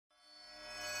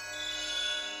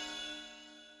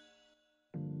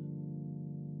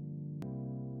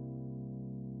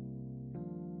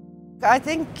I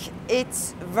think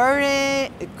it's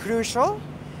very crucial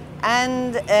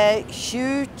and a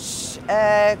huge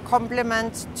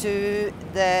compliment to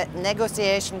the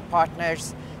negotiation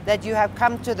partners that you have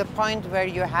come to the point where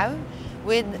you have,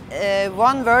 with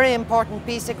one very important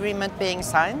peace agreement being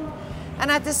signed. And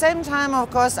at the same time,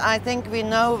 of course, I think we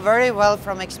know very well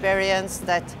from experience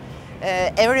that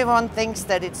everyone thinks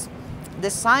that it's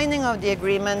the signing of the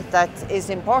agreement that is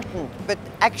important, but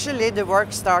actually the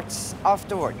work starts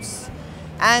afterwards.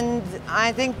 And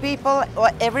I think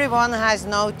everyone has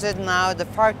noted now the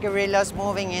FARC guerrillas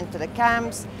moving into the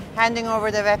camps, handing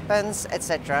over the weapons,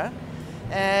 etc.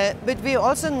 But we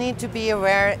also need to be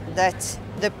aware that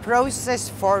the process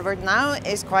forward now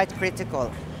is quite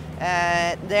critical.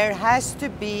 There has to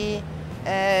be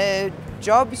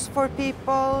jobs for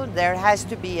people, there has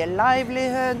to be a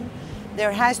livelihood,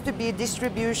 there has to be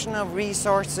distribution of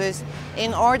resources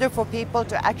in order for people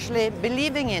to actually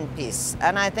believing in peace.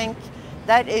 And I think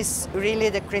that is really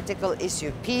the critical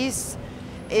issue. Peace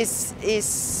is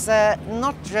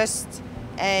not just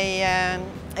a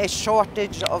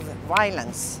shortage of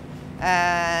violence.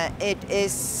 It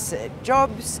is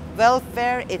jobs,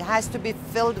 welfare, it has to be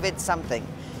filled with something.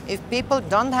 If people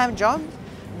don't have jobs,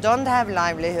 don't have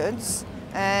livelihoods,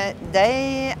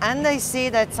 they see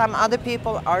that some other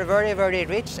people are very, very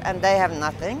rich and they have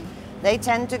nothing, they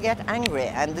tend to get angry,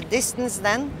 and the distance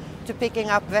then to picking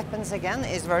up weapons again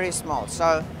is very small.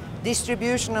 So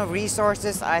distribution of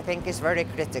resources, I think, is very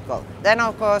critical. Then,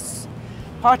 of course,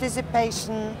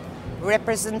 participation,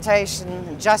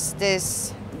 representation,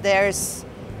 justice, there's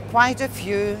quite a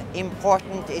few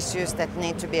important issues that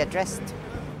need to be addressed.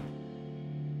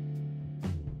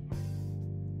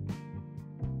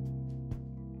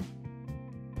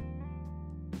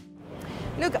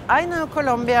 Look, I know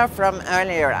Colombia from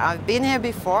earlier. I've been here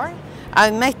before.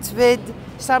 I met with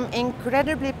some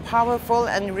incredibly powerful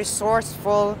and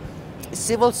resourceful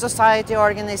civil society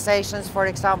organizations, for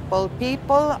example.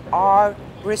 People are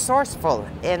resourceful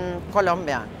in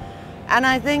Colombia. And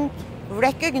I think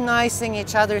recognizing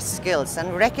each other's skills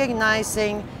and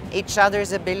recognizing each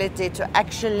other's ability to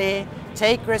actually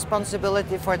take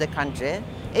responsibility for the country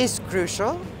is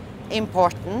crucial,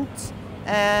 important,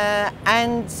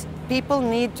 and people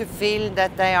need to feel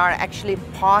that they are actually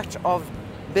part of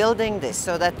building this,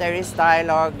 so that there is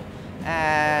dialogue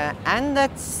and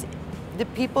that the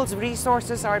people's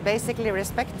resources are basically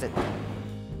respected.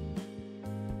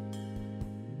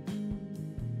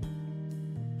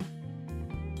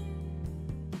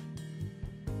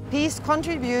 Peace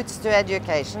contributes to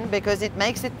education because it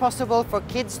makes it possible for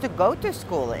kids to go to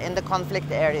school in the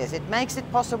conflict areas. It makes it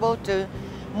possible to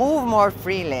move more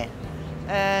freely.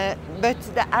 But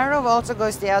the arrow also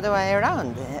goes the other way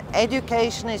around.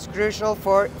 Education is crucial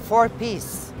for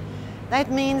peace. That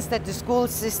means that the school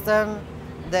system,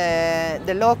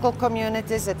 the local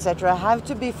communities, etc., have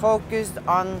to be focused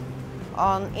on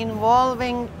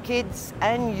involving kids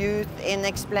and youth in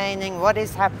explaining what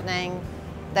is happening,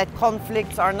 that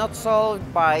conflicts are not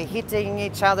solved by hitting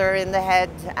each other in the head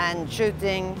and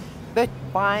shooting, but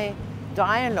by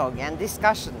dialogue and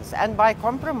discussions and by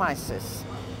compromises.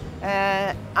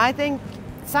 I think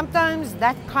sometimes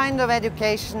that kind of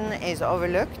education is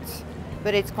overlooked,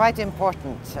 but it's quite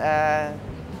important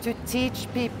to teach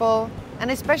people,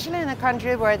 and especially in a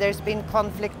country where there's been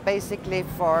conflict basically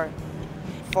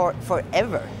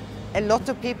forever. A lot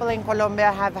of people in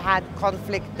Colombia have had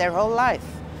conflict their whole life.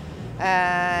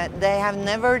 They have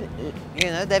never,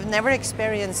 they've never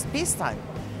experienced peacetime.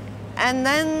 And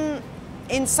then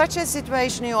in such a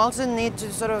situation, you also need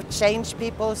to sort of change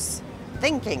people's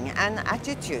thinking and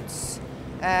attitudes,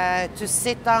 to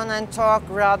sit down and talk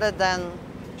rather than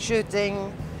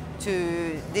shooting,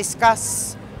 to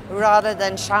discuss rather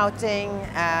than shouting.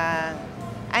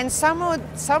 And some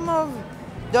of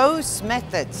those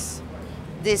methods,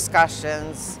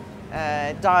 discussions,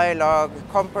 dialogue,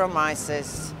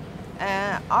 compromises,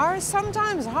 are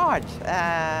sometimes hard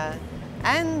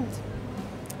and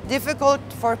difficult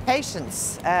for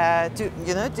patience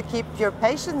to keep your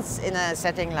patience in a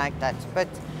setting like that.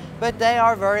 But they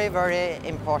are very, very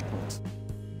important.